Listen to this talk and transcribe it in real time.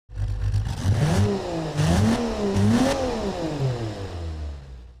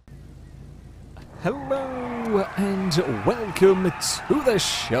Hello and welcome to the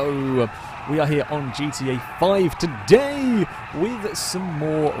show. We are here on GTA 5 today with some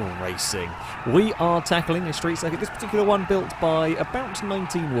more racing. We are tackling a street circuit, this particular one built by about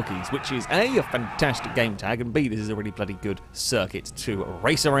 19 Wookiees, which is a fantastic game tag, and B, this is a really bloody good circuit to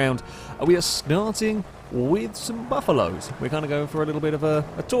race around. We are starting with some buffaloes. We're kind of going for a little bit of a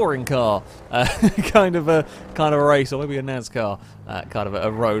touring car kind of a race, or maybe a NASCAR kind of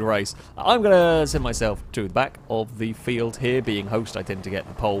a road race. I'm going to send myself to the back of the field here. Being host, I tend to get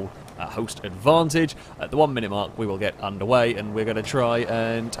the pole host advantage. At the 1 minute mark, we will get underway, and we're going to try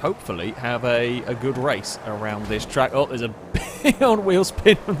and hopefully have a good race around this track. Oh, there's a big old wheel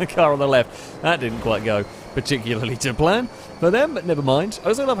spin from the car on the left. That didn't quite go particularly to plan for them, but never mind. I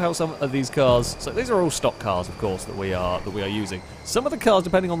also love how some of these cars, so these are all stock cars, of course, that we are using. Some of the cars,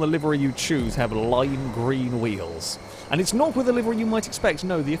 depending on the livery you choose, have lime green wheels, and it's not with the livery you might expect.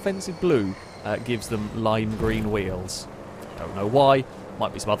 No, the offensive blue gives them lime green wheels. Don't know why.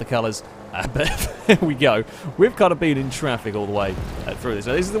 Might be some other colours, but there we go. We've kind of been in traffic all the way through this.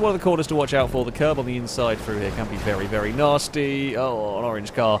 Now, this is one of the corners to watch out for. The curb on the inside through here can be very, very nasty. Oh, an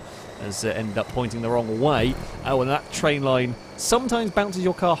orange car has ended up pointing the wrong way. Oh, and that train line sometimes bounces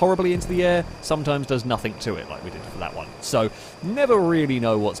your car horribly into the air, sometimes does nothing to it, like we did for that one. So, never really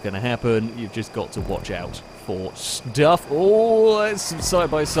know what's going to happen. You've just got to watch out for stuff. Oh, that's some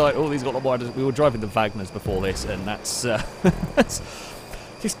side by side. Oh, these got a lot more. We were driving the Wagners before this, and that's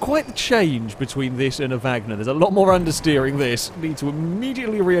it's quite the change between this and a Wagner. There's a lot more understeering this. Need to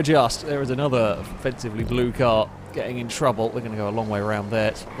immediately readjust. There is another offensively blue car getting in trouble. We're going to go a long way around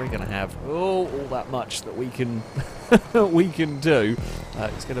there. So we're going to have all that much that we can we can do.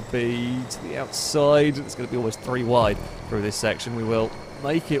 It's going to be to the outside. It's going to be almost 3 wide through this section. We will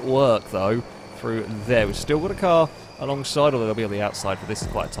make it work though through there. We've still got a car alongside, although they'll be on the outside, but this is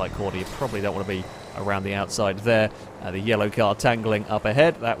quite a tight corner. You probably don't want to be around the outside there. The yellow car tangling up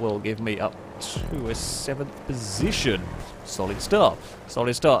ahead. That will give me up to a 7th position. Solid start.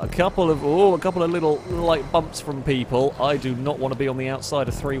 Solid start. A couple of little light bumps from people. I do not want to be on the outside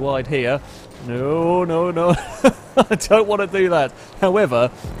of 3 wide here. No, no, no. I don't want to do that.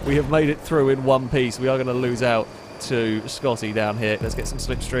 However, we have made it through in one piece. We are going to lose out to Scotty down here. Let's get some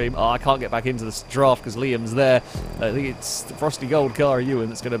slipstream. Oh, I can't get back into this draft because Liam's there. I think it's the Frosty Gold car Ewan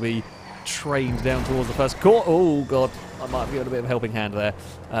that's going to be trained down towards the first court. Oh god, I might be on a bit of a helping hand there.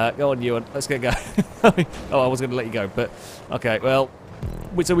 Go on, Ewan, let's get going. Oh, I was going to let you go, but okay, well,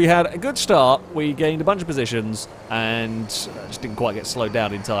 so we had a good start. We gained a bunch of positions and just didn't quite get slowed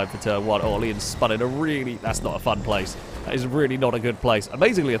down in time for turn 1. Oh, Liam spun in a really, that's not a fun place. That is really not a good place.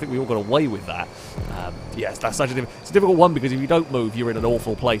 Amazingly, I think we all got away with that. Yes, that's such it's a difficult one because if you don't move, you're in an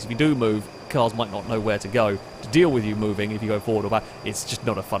awful place. If you do move, cars might not know where to go to deal with you moving if you go forward or back. It's just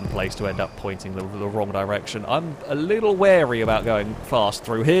not a fun place to end up pointing the wrong direction. I'm a little wary about going fast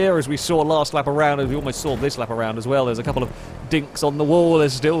through here, as we saw last lap around, and we almost saw this lap around as well. There's a couple of dinks on the wall.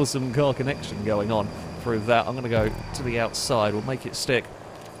 There's still some car connection going on through that. I'm going to go to the outside. We'll make it stick.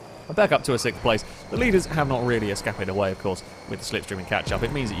 I'm back up to a 6th place. The leaders have not really escaped away, of course, with the slipstream and catch-up.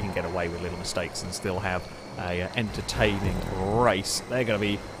 It means that you can get away with little mistakes and still have a entertaining race. They're going to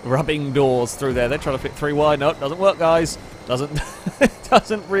be rubbing doors through there. They're trying to fit 3 wide. No, doesn't work, guys.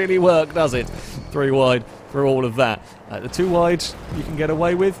 Doesn't really work, does it? 3 wide for all of that. The 2 wide you can get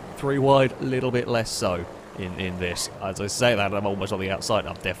away with. 3 wide, a little bit less so in this. As I say that, I'm almost on the outside.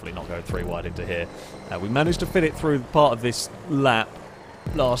 I'm definitely not going 3 wide into here. We managed to fit it through part of this lap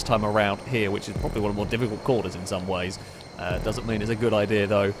last time around here, which is probably one of the more difficult corners in some ways. Doesn't mean it's a good idea,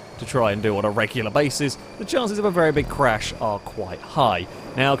 though, to try and do on a regular basis. The chances of a very big crash are quite high.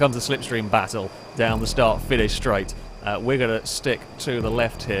 Now comes the slipstream battle down the start-finish straight. We're going to stick to the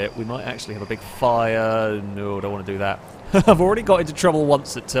left here. We might actually have a big fire. No, don't want to do that. I've already got into trouble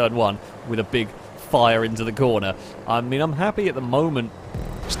once at turn 1 with a big fire into the corner. I mean, I'm happy at the moment.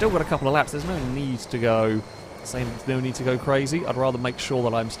 Still got a couple of laps. There's no need to go... no need to go crazy. I'd rather make sure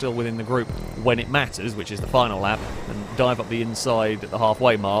that I'm still within the group when it matters, which is the final lap, and dive up the inside at the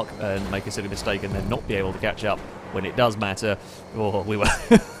halfway mark and make a silly mistake and then not be able to catch up when it does matter. Oh,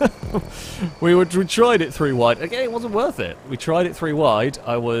 we tried it 3 wide. Again, it wasn't worth it. We tried it 3 wide.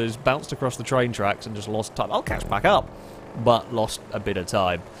 I was bounced across the train tracks and just lost time. I'll catch back up, but lost a bit of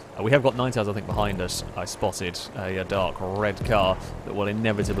time. We have got 9 tails, I think, behind us. I spotted a dark red car that will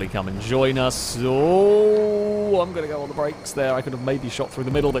inevitably come and join us. Oh, I'm going to go on the brakes there. I could have maybe shot through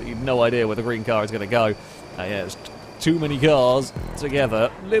the middle, but you've no idea where the green car is going to go. Yeah, there's too many cars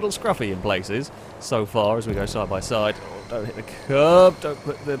together. Little scruffy in places so far as we go side by side. don't hit the curb, don't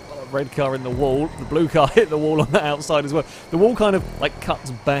put the red car in the wall. The blue car hit the wall on the outside as well. The wall kind of like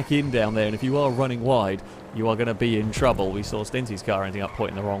cuts back in down there, and if you are running wide, you are going to be in trouble. We saw Stinty's car ending up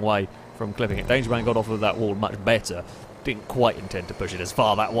pointing the wrong way from clipping it. Dangerman got off of that wall much better. Didn't quite intend to push it as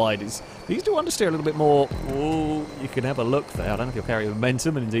far that wide. These do understeer a little bit more. Ooh, you can have a look there. I don't know if you'll carry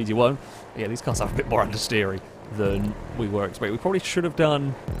momentum, and indeed you won't. But yeah, these cars have a bit more understeering than we were expecting. We probably should have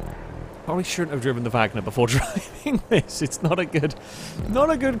done... Probably shouldn't have driven the Wagner before driving this. It's not a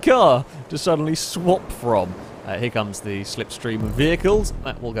good car to suddenly swap from. Here comes the slipstream of vehicles.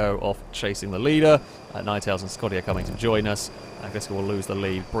 That will go off chasing the leader. Ninetales and Scotty are coming to join us. I guess we'll lose the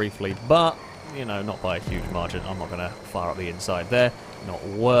lead briefly, but, you know, not by a huge margin. I'm not going to fire up the inside there. Not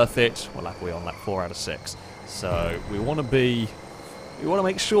worth it. We're luckily on that 4 out of 6. So we want to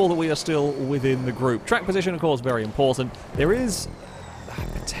make sure that we are still within the group. Track position, of course, very important. There is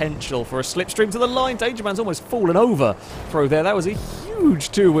potential for a slipstream to the line. Dangerman's almost fallen over through there. That was a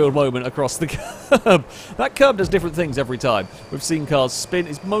huge two-wheel moment across the curb. That curb does different things every time. We've seen cars spin.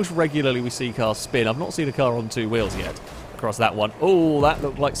 It's most regularly we see cars spin. I've not seen a car on 2 wheels yet across that one. Oh, that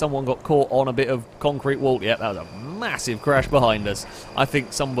looked like someone got caught on a bit of concrete wall. Yeah, that was a massive crash behind us. I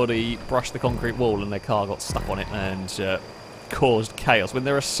think somebody brushed the concrete wall and their car got stuck on it and caused chaos. When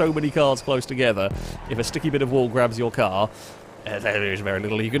there are so many cars close together, if a sticky bit of wall grabs your car, there is very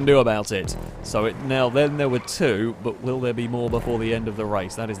little you can do about it. So then there were 2, but will there be more before the end of the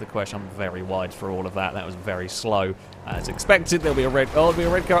race? That is the question. I'm very wide for all of that. That was very slow. As expected, there'll be a red car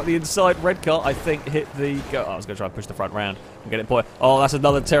at the inside. Red car, I think, hit the... I was going to try and push the front round and get it point. Oh, that's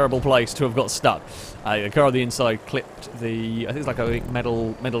another terrible place to have got stuck. The car on the inside clipped the... I think it's like a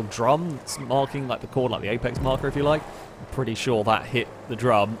metal drum. It's marking like the cord, like the apex marker, if you like. I'm pretty sure that hit the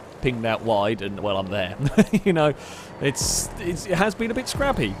drum, pinged out wide, and, well, I'm there. You know, it has been a bit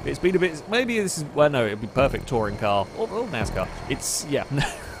scrappy. It's been a bit... Maybe this is... Well, no, it'd be perfect touring car. Or NASCAR. It's... Yeah.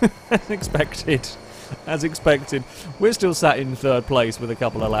 As expected. As expected. We're still sat in 3rd place with a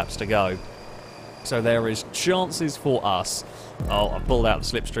couple of laps to go. So there is chances for us. Oh, I've pulled out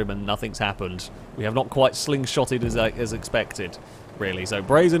the slipstream and nothing's happened. We have not quite slingshotted as expected, really. So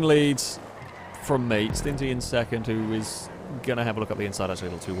Brazen leads from me. Stinty in 2nd, who is going to have a look up the inside. Actually,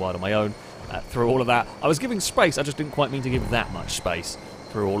 a little too wide on my own. Through all of that, I was giving space. I just didn't quite mean to give that much space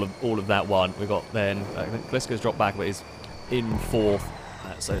through all of that one. We got then. I think Gliska's dropped back, but is in 4th.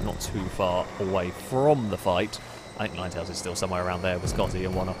 So not too far away from the fight. I think Ninetales is still somewhere around there with Scotty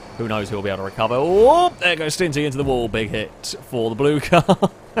and whatnot. Who knows who'll be able to recover. Oh, there goes Stinty into the wall. Big hit for the blue car.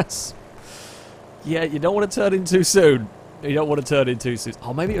 Yeah, you don't want to turn in too soon. You don't want to turn in too soon.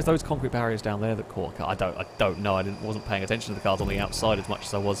 Oh, maybe it was those concrete barriers down there that caught a car. I don't know. I wasn't paying attention to the cars on the outside as much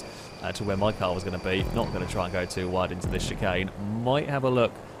as I was to where my car was going to be. Not going to try and go too wide into this chicane. Might have a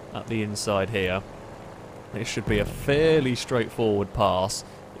look at the inside here. It should be a fairly straightforward pass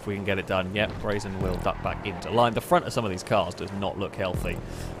if we can get it done. Yep, Brazen will duck back into line. The front of some of these cars does not look healthy.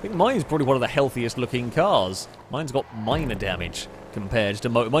 I think mine's probably one of the healthiest looking cars. Mine's got minor damage compared to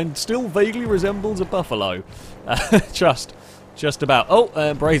mine. Still vaguely resembles a Buffalo. Just about.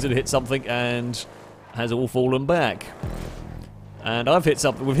 Oh, Brazen hit something and has all fallen back. And I've hit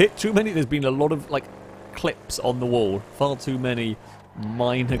something. We've hit too many. There's been a lot of like clips on the wall. Far too many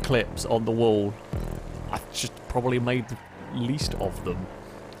minor clips on the wall. I've just probably made the least of them.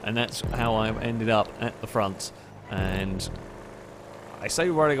 And that's how I ended up at the front. And I say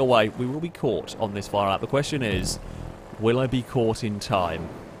running away, we will be caught on this far lap. The question is, will I be caught in time?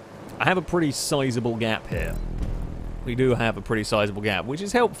 I have a pretty sizable gap here. We do have a pretty sizable gap, which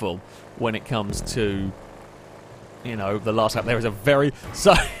is helpful when it comes to, you know, the last lap. There is a very...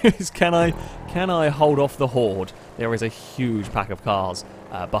 So, can I hold off the horde? There is a huge pack of cars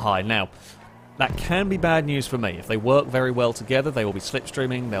behind. Now, that can be bad news for me. If they work very well together, they will be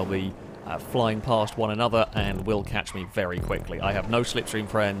slipstreaming, they'll be flying past one another, and will catch me very quickly. I have no slipstream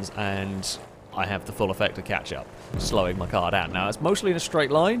friends, and I have the full effect of catch-up, slowing my car down. Now, it's mostly in a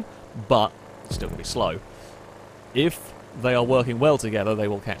straight line, but it's still going to be slow. If they are working well together, they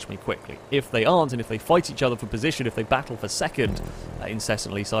will catch me quickly. If they aren't, and if they fight each other for position, if they battle for second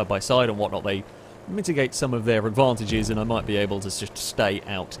incessantly side by side and whatnot, they mitigate some of their advantages, and I might be able to just stay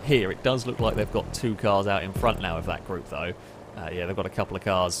out here. It does look like they've got 2 cars out in front now of that group, though. Yeah, they've got a couple of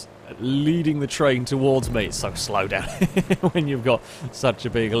cars leading the train towards me. It's so slow down when you've got such a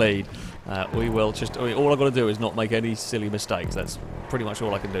big lead. We will just... I mean, all I've got to do is not make any silly mistakes. That's pretty much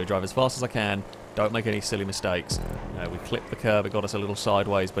all I can do. Drive as fast as I can. Don't make any silly mistakes. We clipped the curb. It got us a little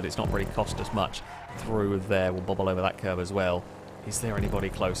sideways, but it's not really cost us much through there. We'll bobble over that curb as well. Is there anybody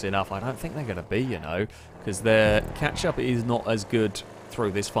close enough? I don't think they're going to be, you know, because their catch-up is not as good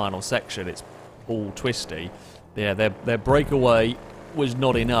through this final section. It's all twisty. Yeah, their breakaway was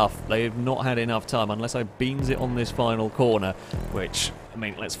not enough. They've not had enough time unless I beans it on this final corner, which, I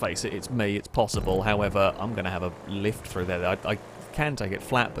mean, let's face it, it's me, it's possible. However, I'm going to have a lift through there. I can take it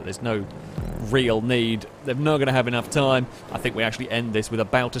flat, but there's no real need. They're not going to have enough time. I think we actually end this with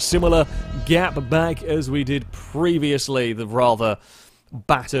about a similar gap back as we did previously. The rather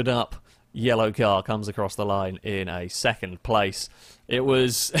battered up yellow car comes across the line in a second place. It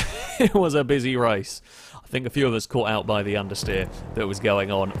was it was a busy race. I think a few of us caught out by the understeer that was going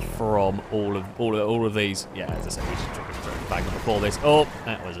on from all of these. Yeah, as I said, we just took it back before this. Oh,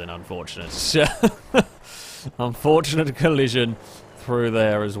 that was an unfortunate unfortunate collision through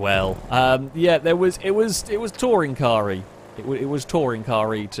there as well. Yeah, it was touring car-y. It was touring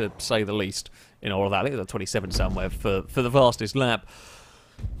car-y, to say the least, in all of that. I think it was a 27 somewhere for the fastest lap.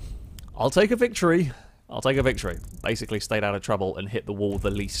 I'll take a victory. I'll take a victory. Basically stayed out of trouble and hit the wall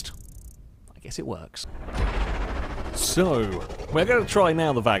the least. I guess it works. So, we're going to try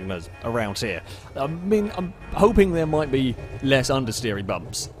now the Wagners around here. I mean, I'm hoping there might be less understeering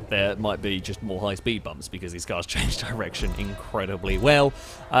bumps. There might be just more high-speed bumps because these cars change direction incredibly well.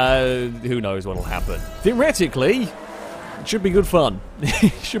 Who knows what will happen. Theoretically, it should be good fun.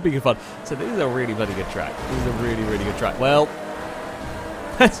 It should be good fun. So this is a really bloody good track. This is a really, really good track. Well,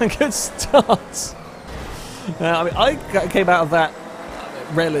 that's a good start. I mean, I came out of that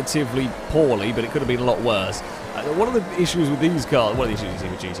relatively poorly, but it could have been a lot worse. One of the issues with these cars, one of the issues you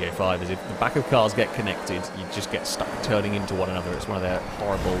see with GTA 5 is if the back of cars get connected, you just get stuck turning into one another. It's one of their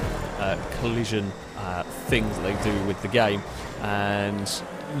horrible collision things that they do with the game. And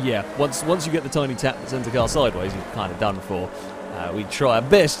yeah, once you get the tiny tap that sends the car sideways, you're kind of done for. We try our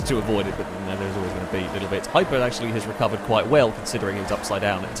best to avoid it, but there's always going to be little bits. Hyper actually has recovered quite well, considering he was upside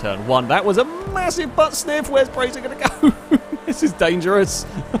down at turn 1. That was a massive butt sniff. Where's Brazier going to go? This is dangerous.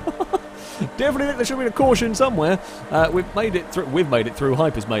 Definitely think there should be a caution somewhere. We've made it through. We've made it through.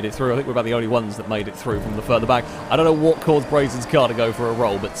 Hyper's made it through. I think we're about the only ones that made it through from the further back. I don't know what caused Brazier's car to go for a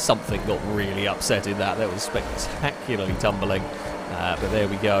roll, but something got really upset in that. That was spectacularly tumbling. But there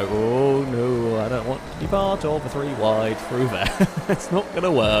we go. Oh no, I don't want to be part of a 3 wide through there. It's not going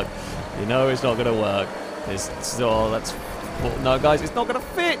to work. You know it's not going to work. No, guys, it's not going to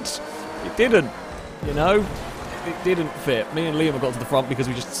fit. It didn't. You know, it didn't fit. Me and Liam have got to the front because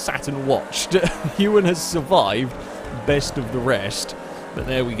we just sat and watched. Ewan has survived, best of the rest. But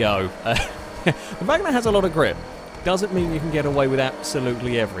there we go. The Wagner has a lot of grip. Doesn't mean you can get away with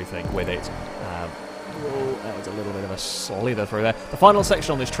absolutely everything with it. That was a little bit of a slither through there. The final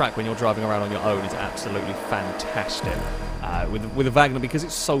section on this track when you're driving around on your own is absolutely fantastic. With a Wagner, because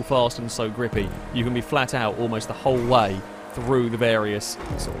it's so fast and so grippy, you can be flat out almost the whole way through the various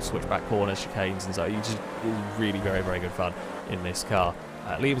sort of switchback corners, chicanes, and so it's really very, very good fun in this car.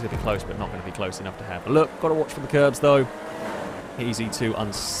 Liam's going to be close, but not going to be close enough to have a look. Got to watch for the curbs though. Easy to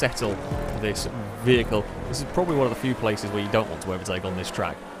unsettle this vehicle. This is probably one of the few places where you don't want to overtake on this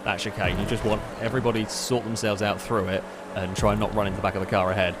track. That chicane, you just want everybody to sort themselves out through it and try and not run into the back of the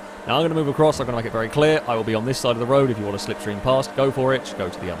car ahead. Now I'm going to move across, I'm going to make it very clear, I will be on this side of the road. If you want to slipstream past, go for it, just go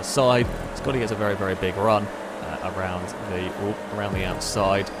to the other side. Scotty gets a very, very big run around the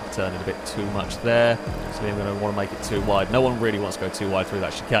outside. Turning a bit too much there, so I'm going to want to make it too wide. No one really wants to go too wide through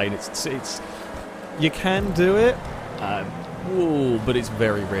that chicane. It's you can do it, but it's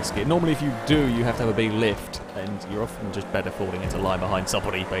very risky. Normally if you do, you have to have a big lift, and you're often just better falling into line behind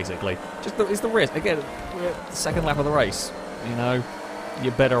somebody, basically. It's the risk. Again, we're at the second lap of the race. You know,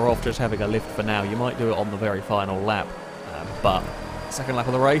 you're better off just having a lift for now. You might do it on the very final lap, but second lap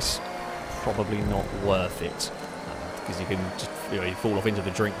of the race, probably not worth it. Because you can just, you fall off into the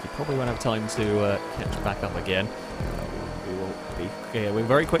drink. You probably won't have time to catch back up again. We will be, we're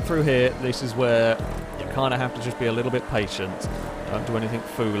very quick through here. This is where you kind of have to just be a little bit patient. Don't do anything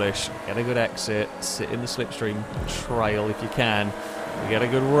foolish. Get a good exit. Sit in the slipstream trail if you can. We get a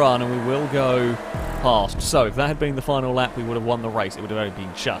good run and we will go past. So if that had been the final lap, we would have won the race. It would have only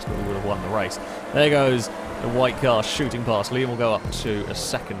been just, but we would have won the race. There goes the white car shooting past. Liam will go up to a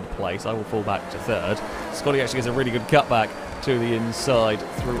second place. I will fall back to third. Scotty actually gets a really good cutback to the inside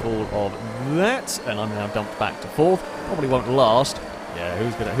through all of that, and I'm now dumped back to fourth. Probably won't last. Yeah,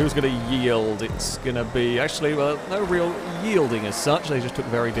 who's gonna yield? It's gonna be actually no real yielding as such. They just took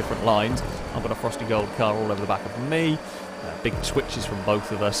very different lines. I've got a frosty gold car all over the back of me. Big twitches from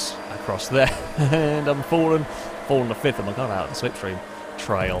both of us across there, and I'm fallen to fifth. I'm going out the slipstream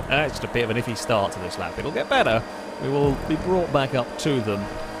trail. It's just a bit of an iffy start to this lap. It'll get better. We will be brought back up to them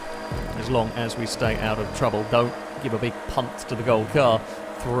as long as we stay out of trouble. Don't give a big punt to the gold car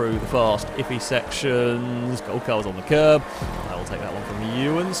through the fast, iffy sections. Gold car's on the curb. I will take that one from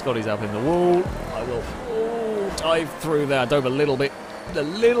Ewan. Scotty's up in the wall. I will dive through there. I dove a little bit deep,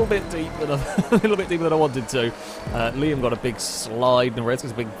 a little bit deeper than I wanted to. Liam got a big slide, and Red's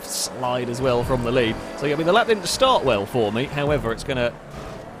got a big slide as well from the lead. So yeah, I mean, the lap didn't start well for me. However, it's going to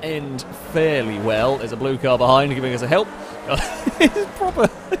end fairly well. There's a blue car behind giving us a help.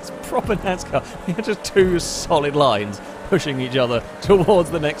 It's proper NASCAR. We had just two solid lines pushing each other towards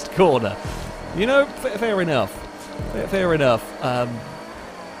the next corner. You know, fair enough. Fair enough.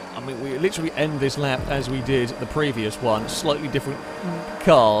 I mean, we literally end this lap as we did the previous one. Slightly different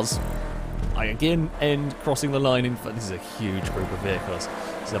cars. I again end crossing the line in... This is a huge group of vehicles.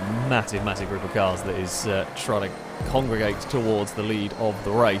 It's a massive, massive group of cars that is trying to congregate towards the lead of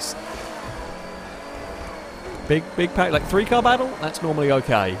the race. Big pack, like 3-car battle, that's normally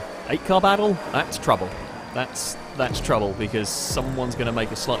okay. 8-car battle, that's trouble. That's trouble, because someone's going to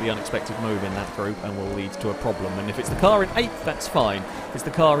make a slightly unexpected move in that group and will lead to a problem. And if it's the car in 8th, that's fine. If it's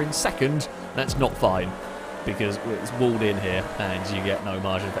the car in 2nd, that's not fine, because it's walled in here and you get no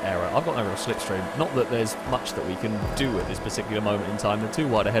margin for error. I've got no real slipstream. Not that there's much that we can do at this particular moment in time. They're 2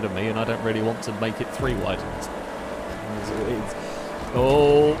 wide ahead of me, and I don't really want to make it 3 wide.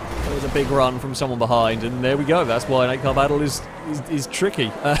 Oh, there's a big run from someone behind, and there we go. That's why an 8-car battle is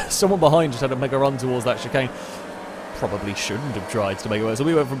tricky. Someone behind just had to make a run towards that chicane. Probably shouldn't have tried to make it work. So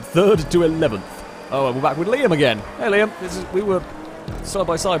we went from 3rd to 11th. Oh, and we're back with Liam again. Hey, Liam. We were side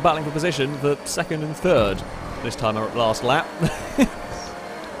by side battling for position for 2nd and 3rd this time at last lap.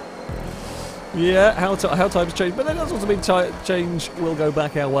 Yeah, how times change. But then that's also been change will go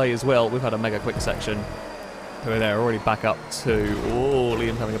back our way as well. We've had a mega quick section. We're there, already back up to... Oh,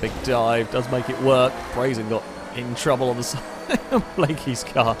 Liam's having a big dive. Does make it work. Brazen got in trouble on the side of Blakey's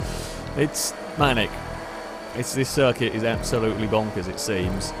car. It's manic. This circuit is absolutely bonkers, it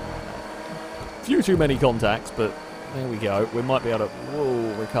seems. Few too many contacts, but there we go. We might be able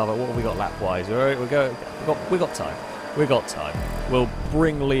to recover. What have we got lap-wise? All right, we got time. We got time. We'll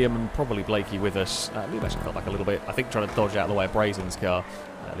bring Liam and probably Blakey with us. Liam actually fell back a little bit. I think trying to dodge out of the way of Brazen's car.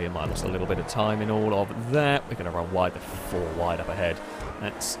 Liam might have lost a little bit of time in all of that. We're going to run wide, the 4 wide up ahead.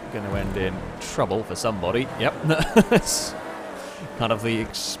 That's going to end in trouble for somebody. Yep. That's kind of the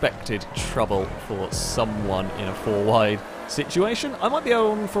expected trouble for someone in a 4 wide situation. I might be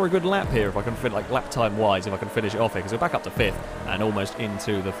on for a good lap here if I can fit, like, lap time wise, if I can finish it off here, because we're back up to 5th and almost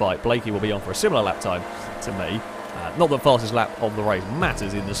into the fight. Blakey will be on for a similar lap time to me. Not the fastest lap of the race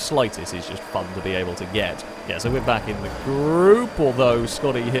matters in the slightest, it's just fun to be able to get. Yeah, so we're back in the group, although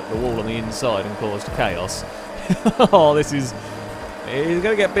Scotty hit the wall on the inside and caused chaos. Oh, it's going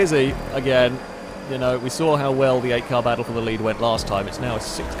to get busy again. You know, we saw how well the 8-car battle for the lead went last time. It's now a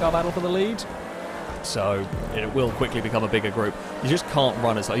 6-car battle for the lead. So it will quickly become a bigger group. You just can't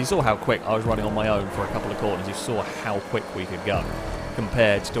run as hard. You saw how quick I was running on my own for a couple of corners. You saw how quick we could go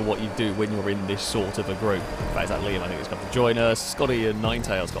compared to what you do when you're in this sort of a group. In fact, that Liam, I think, has come to join us. Scotty and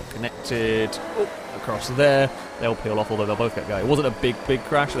Ninetails got connected. Oh, across there. They'll peel off, although they'll both get going. It wasn't a big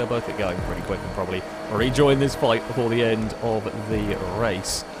crash. They'll both get going pretty quick and probably rejoin this fight before the end of the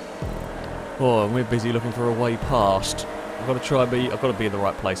race. Oh, and we're busy looking for a way past. I've got to be in the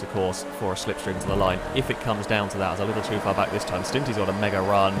right place, of course, for a slipstream to the line. If it comes down to that, I was a little too far back this time. Stinty's got a mega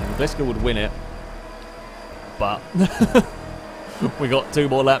run. Blisker would win it, but we got 2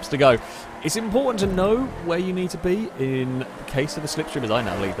 more laps to go. It's important to know where you need to be in the case of a slipstream, as I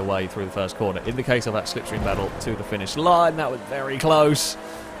now lead the way through the first corner. In the case of that slipstream battle to the finish line, that was very close.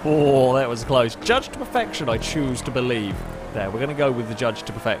 Oh, that was close. Judged to perfection, I choose to believe. There, we're going to go with the judge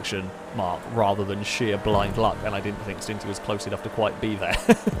to perfection mark rather than sheer blind luck, and I didn't think Stinty was close enough to quite be there.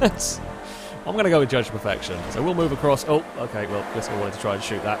 I'm going to go with judge to perfection. So we'll move across. Oh, okay, well, Blisker wanted to try and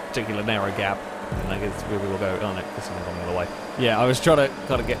shoot that particular narrow gap. And I guess we will go. Oh no, this isn't going the other way. Yeah, I was trying to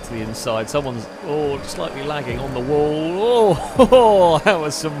kind of get to the inside. Someone's slightly lagging on the wall. Oh, that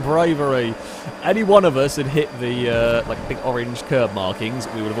was some bravery. Any one of us had hit the like big orange curb markings,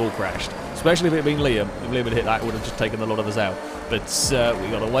 we would have all crashed. Especially if it had been Liam. If Liam had hit that, it would have just taken a lot of us out. But we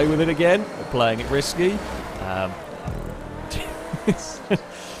got away with it again. We're playing it risky.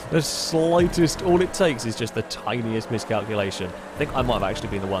 The slightest, all it takes is just the tiniest miscalculation. I think I might have actually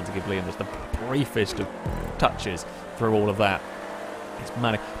been the one to give Liam just the briefest of touches through all of that. It's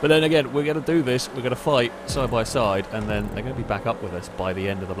manic. But then again, we're going to do this, we're going to fight side by side, and then they're going to be back up with us by the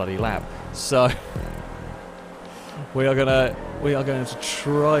end of the bloody lap. So we are going to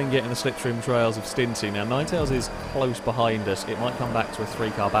try and get in the slipstream trails of Stinty. Now, Ninetails is close behind us. It might come back to a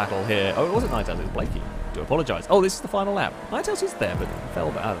 3-car battle here. Oh, it wasn't Ninetails, it was Blakey. I do apologise. Oh, this is the final lap. Ninetails is there, but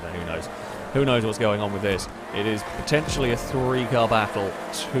fell back. I don't know, who knows. Who knows what's going on with this. It is potentially a 3-car battle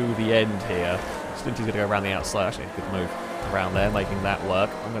to the end here. Stinty's going to go around the outside. Actually, a good move. around there, making that work.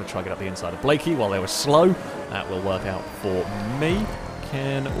 I'm going to try and get up the inside of Blakey while they were slow. That will work out for me.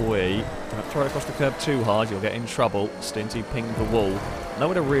 Can we... Don't throw it across the curb too hard, you'll get in trouble. Stinty pinged the wall.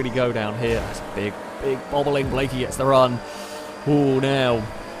 Nowhere to really go down here. That's a big bobbling. Blakey gets the run. Oh, now,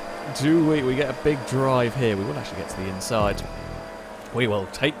 do we get a big drive here? We will actually get to the inside. We will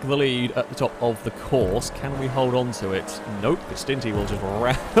take the lead at the top of the course. Can we hold on to it? Nope. Stinty will just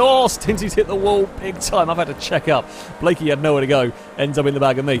ram. Oh, Stinty's hit the wall big time. I've had to check up. Blakey had nowhere to go. Ends up in the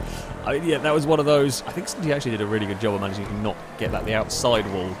bag of me. Yeah, that was one of those. I think Stinty actually did a really good job of managing to not get that the outside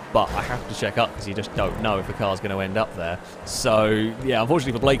wall. But I have to check up because you just don't know if the car's going to end up there. So, yeah,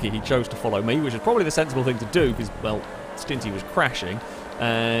 unfortunately for Blakey, he chose to follow me, which is probably the sensible thing to do because, well, Stinty was crashing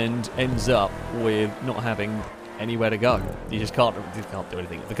and ends up with not having anywhere to go. You just can't do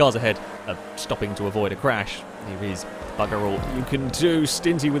anything. If the car's ahead stopping to avoid a crash, there is bugger all you can do.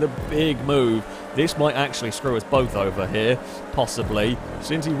 Stinty with a big move. This might actually screw us both over here, possibly.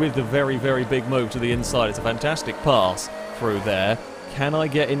 Stinty with the very, very big move to the inside. It's a fantastic pass through there. Can I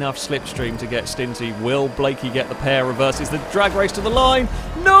get enough slipstream to get Stinty? Will Blakey get the pair? Reverses the drag race to the line.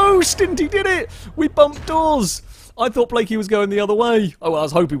 No, Stinty did it! We bumped doors. I thought Blakey was going the other way. Oh, well, I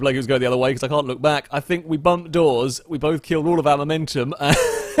was hoping Blakey was going the other way because I can't look back. I think we bumped doors. We both killed all of our momentum and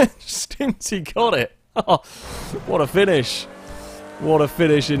Stinty got it. Oh, what a finish. What a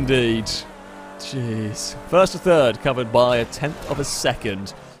finish indeed. Jeez. First to third covered by a tenth of a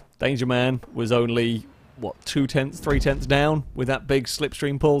second. Danger Man was only, what, 2/10, 3/10 down with that big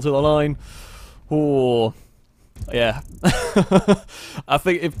slipstream pull to the line. Oh, yeah. I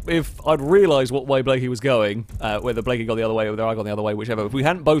think if I'd realised what way Blakey was going, whether Blakey got the other way or whether I got the other way, whichever, if we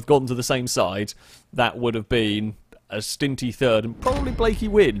hadn't both gone to the same side, that would have been a Stinty third and probably Blakey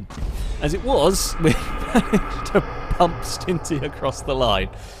win. As it was, we managed to pump Stinty across the line.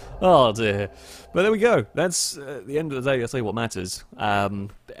 Oh dear. But there we go. That's the end of the day. I'll tell you what matters.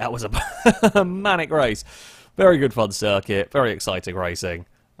 That was a manic race. Very good fun circuit. Very exciting racing.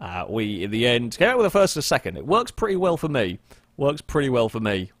 We, in the end, came out with a first and a second. It works pretty well for me. Works pretty well for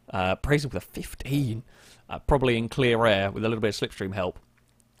me. Praising with a 15. Probably in clear air with a little bit of slipstream help.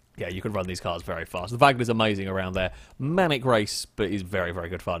 Yeah, you can run these cars very fast. The Wagner's amazing around there. Manic race, but it's very, very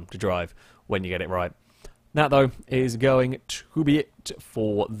good fun to drive when you get it right. That, though, is going to be it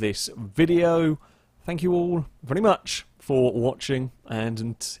for this video. Thank you all very much for watching, and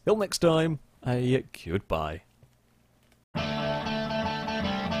until next time, a goodbye.